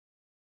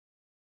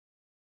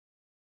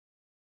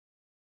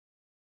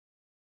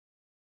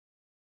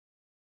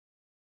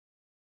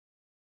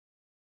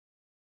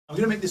I'm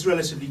going to make this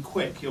relatively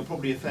quick. You're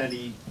probably a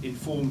fairly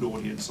informed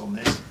audience on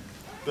this,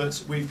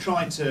 but we've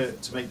tried to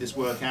make this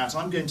work out.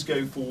 I'm going to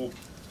go for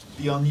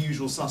the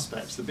unusual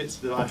suspects, the bits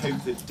that I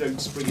hope that don't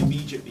spring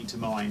immediately to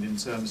mind in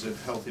terms of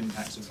health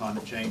impacts of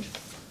climate change.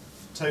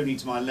 Tony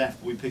to my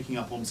left will be picking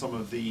up on some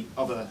of the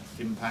other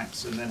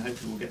impacts, and then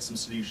hopefully we'll get some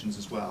solutions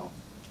as well.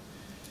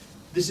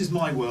 This is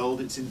my world,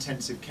 it's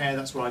intensive care,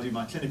 that's where I do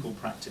my clinical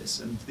practice,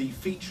 and the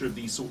feature of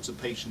these sorts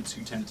of patients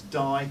who tend to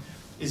die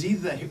is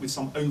either they're hit with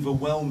some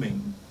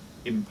overwhelming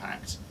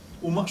impact,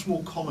 or much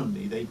more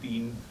commonly they've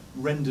been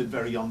rendered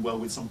very unwell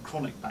with some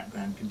chronic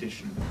background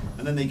condition,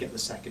 and then they get the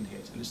second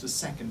hit, and it's the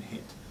second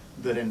hit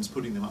that ends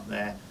putting them up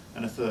there,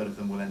 and a third of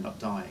them will end up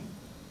dying.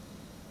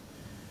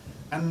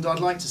 And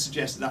I'd like to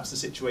suggest that that's the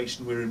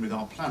situation we're in with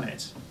our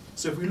planet.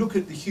 So if we look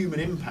at the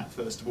human impact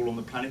first of all on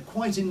the planet,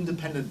 quite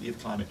independently of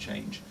climate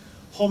change,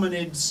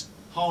 hominids,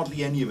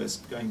 hardly any of us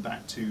going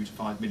back 2 to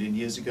 5 million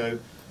years ago.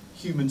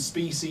 Human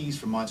species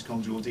from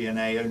mitochondrial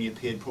DNA only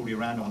appeared probably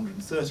around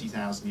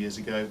 130,000 years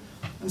ago,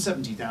 and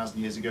 70,000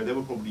 years ago there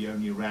were probably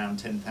only around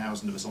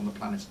 10,000 of us on the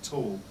planet at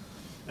all.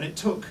 And it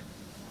took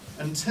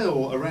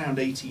until around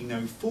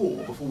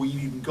 1804 before we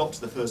even got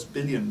to the first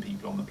billion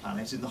people on the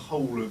planet in the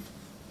whole of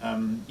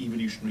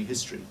evolutionary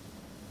history.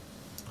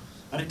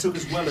 And it took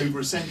us well over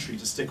a century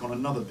to stick on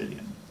another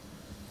billion.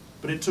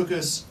 But it took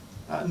us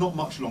not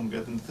much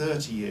longer than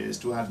 30 years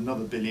to add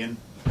another billion,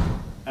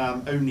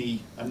 only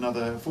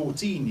another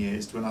 14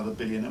 years to another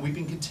billion, and we've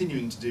been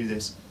continuing to do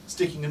this,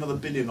 sticking another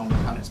billion on the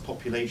planet's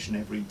population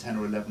every 10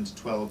 or 11 to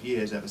 12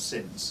 years ever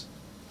since.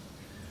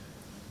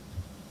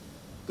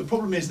 The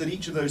problem is that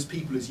each of those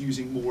people is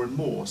using more and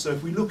more. So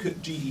if we look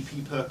at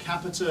GDP per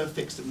capita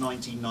fixed at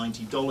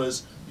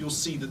 $1990, you'll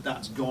see that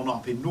that's gone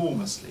up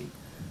enormously.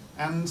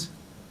 And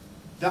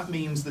that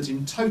means that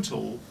in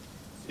total,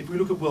 if we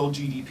look at world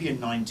GDP in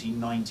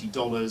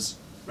 $1990,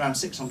 around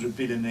 600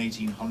 billion in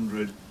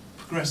 1800,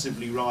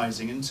 progressively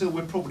rising until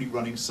we're probably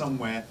running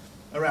somewhere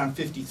around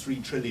 53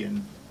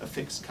 trillion of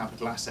fixed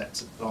capital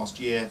assets last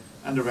year,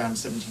 and around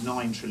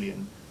 79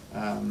 trillion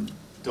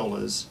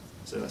dollars,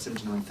 so that's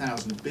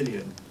 79,000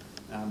 billion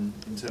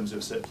in terms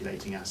of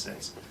circulating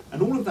assets.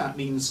 And all of that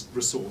means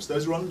resource.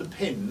 Those are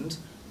underpinned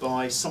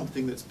by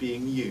something that's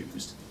being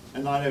used.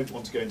 And I don't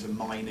want to go into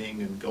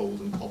mining and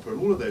gold and copper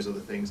and all of those other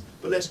things,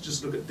 but let's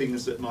just look at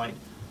things that might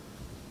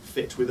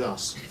fit with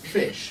us.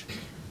 Fish,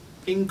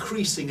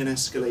 increasing and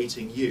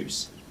escalating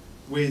use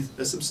with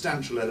a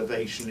substantial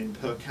elevation in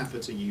per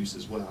capita use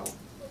as well.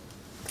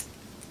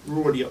 We're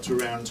already up to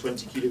around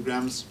 20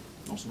 kilograms,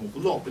 not an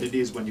awful lot, but it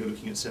is when you're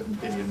looking at 7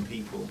 billion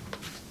people.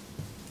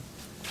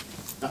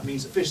 That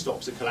means that fish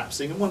stocks are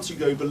collapsing, and once you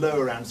go below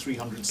around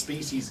 300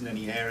 species in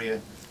any area,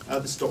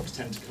 the stocks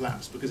tend to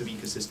collapse because of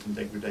ecosystem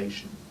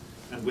degradation.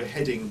 And we're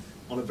heading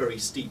on a very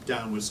steep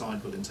downward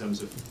cycle in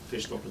terms of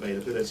fish stock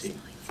availability.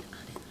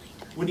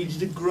 We needed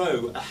to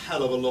grow a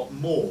hell of a lot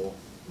more,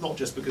 not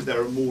just because there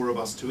are more of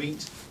us to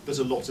eat, but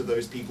a lot of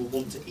those people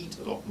want to eat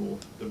a lot more.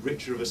 The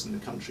richer of us in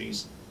the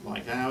countries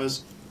like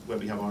ours, where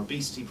we have our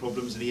obesity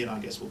problems, and Ian, I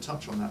guess, will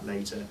touch on that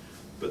later,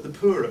 but the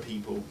poorer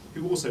people,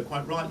 who also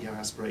quite rightly have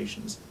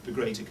aspirations for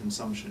greater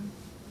consumption.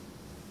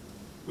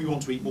 We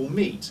want to eat more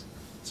meat,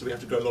 so we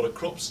have to grow a lot of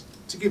crops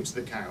to give to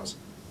the cows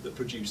that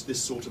produce this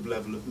sort of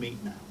level of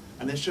meat now.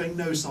 And they're showing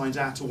no signs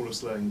at all of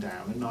slowing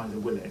down, and neither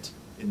will it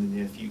in the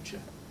near future.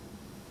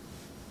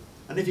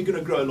 And if you're going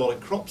to grow a lot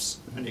of crops,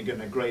 and you're going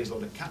to graze a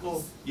lot of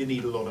cattle, you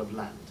need a lot of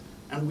land.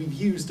 And we've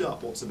used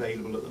up what's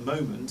available at the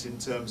moment in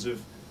terms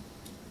of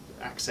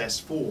access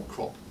for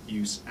crop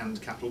use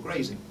and cattle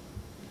grazing.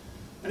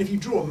 And if you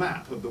draw a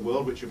map of the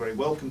world, which you're very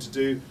welcome to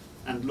do,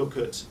 and look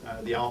at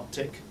the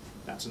Arctic,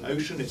 that's an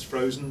ocean, it's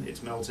frozen,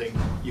 it's melting,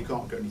 you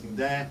can't grow anything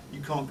there,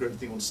 you can't grow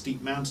anything on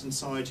steep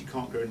mountainsides, you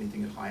can't grow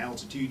anything at high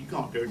altitude, you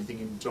can't grow anything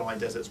in dry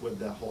deserts whether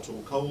they're hot or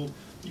cold,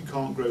 you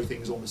can't grow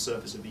things on the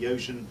surface of the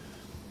ocean,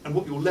 and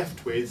what you're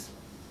left with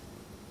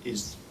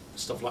is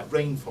stuff like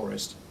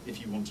rainforest, if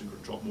you want to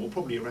drop more,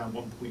 probably around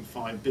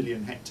 1.5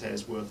 billion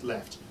hectares worth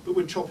left, but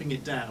we're chopping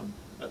it down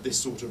at this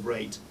sort of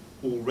rate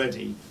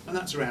already, and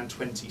that's around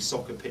 20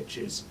 soccer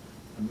pitches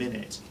a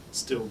minute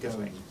still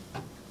going.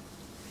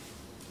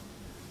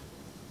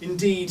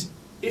 Indeed,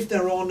 if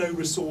there are no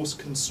resource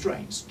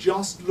constraints,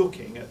 just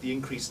looking at the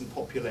increase in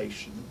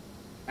population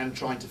and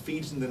trying to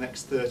feed it in the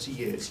next 30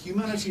 years,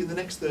 humanity in the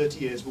next 30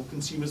 years will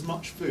consume as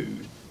much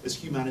food as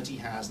humanity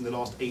has in the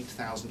last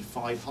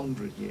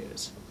 8,500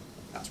 years.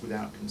 That's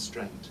without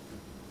constraint.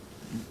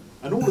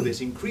 And all of this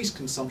increased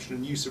consumption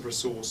and use of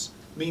resource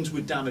means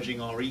we're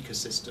damaging our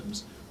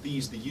ecosystems.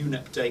 These, the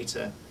UNEP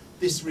data,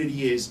 this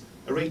really is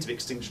a rate of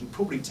extinction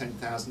probably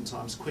 10,000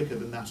 times quicker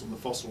than that on the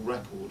fossil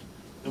record.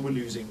 And we're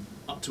losing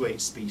up to 8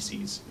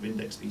 species of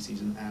index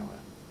species an hour.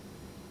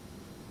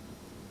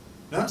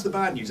 Now that's the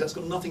bad news, that's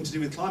got nothing to do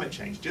with climate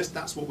change, just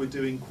that's what we're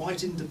doing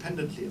quite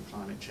independently of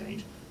climate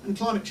change. And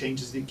climate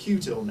change is the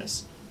acute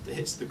illness that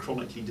hits the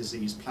chronically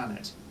diseased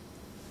planet.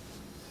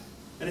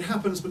 And it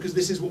happens because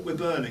this is what we're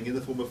burning in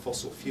the form of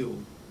fossil fuel.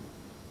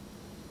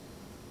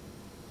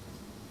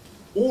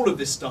 All of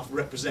this stuff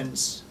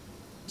represents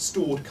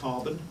stored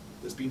carbon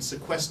that's been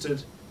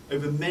sequestered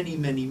over many,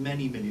 many,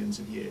 many millions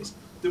of years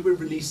that we're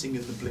releasing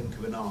in the blink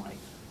of an eye.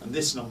 And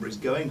this number is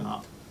going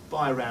up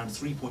by around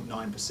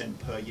 3.9%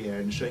 per year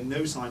and showing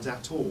no signs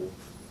at all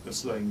of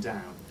slowing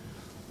down.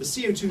 The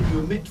CO2 you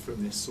emit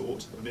from this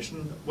sort of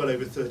emission, well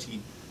over 30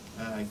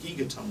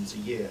 gigatons a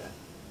year,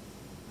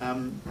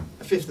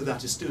 a fifth of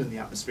that is still in the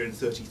atmosphere in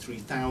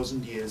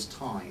 33,000 years'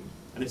 time.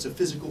 And it's a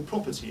physical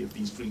property of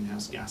these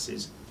greenhouse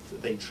gases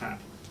that they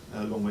trap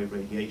long-wave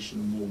radiation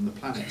and warm the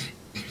planet.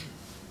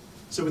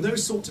 So with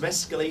those sorts of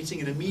escalating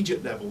and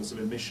immediate levels of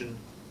emission,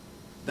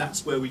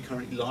 that's where we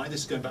currently lie.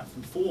 This is going back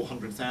from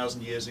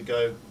 400,000 years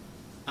ago,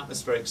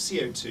 atmospheric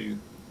CO2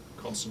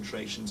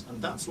 concentrations,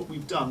 and that's what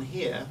we've done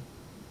here,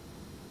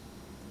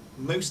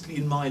 mostly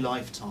in my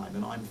lifetime,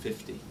 and I'm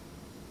 50.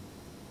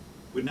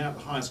 We're now at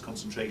the highest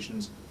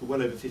concentrations for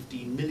well over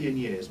 15 million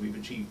years. We've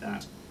achieved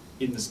that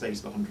in the space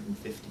of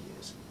 150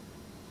 years.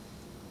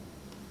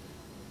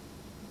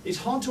 It's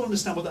hard to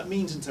understand what that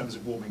means in terms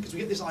of warming, because we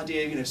get this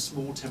idea, you know,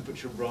 small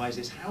temperature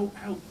rises.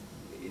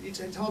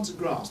 It's hard to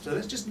grasp. So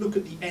let's just look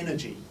at the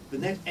energy, the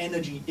net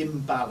energy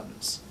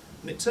imbalance.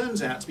 And it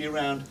turns out to be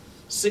around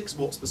 6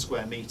 watts per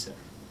square metre.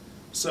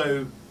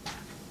 So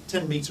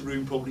 10 metre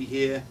room probably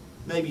here,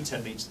 maybe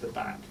 10 metres to the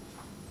back.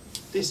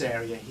 This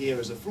area here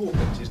as a floor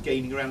plate is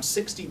gaining around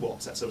 60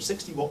 watts. That's a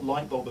 60 watt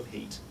light bulb of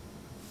heat.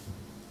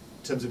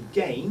 In terms of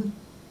gain,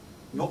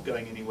 not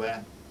going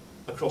anywhere,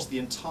 across the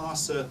entire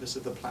surface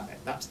of the planet.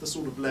 That's the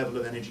sort of level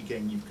of energy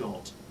gain you've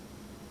got.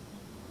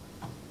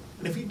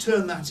 And if you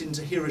turn that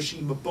into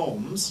Hiroshima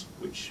bombs,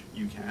 which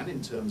you can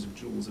in terms of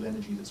joules of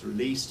energy that's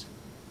released,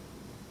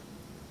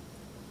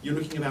 you're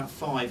looking at about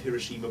 5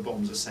 Hiroshima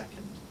bombs a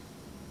second.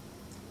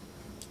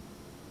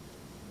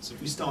 So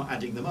if we start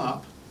adding them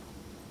up,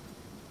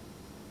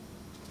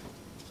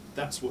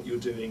 that's what you're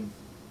doing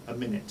a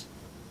minute.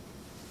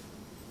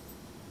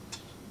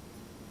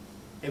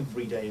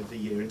 Every day of the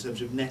year in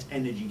terms of net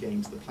energy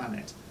gain to the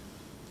planet.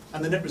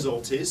 And the net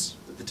result is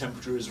that the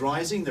temperature is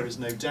rising, there is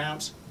no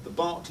doubt. The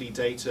Berkeley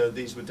data,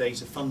 these were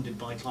data funded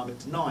by climate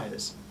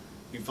deniers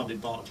who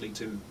funded Berkeley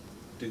to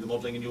do the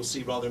modelling, and you'll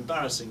see rather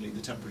embarrassingly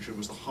the temperature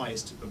was the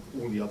highest of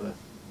all the other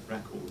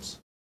records.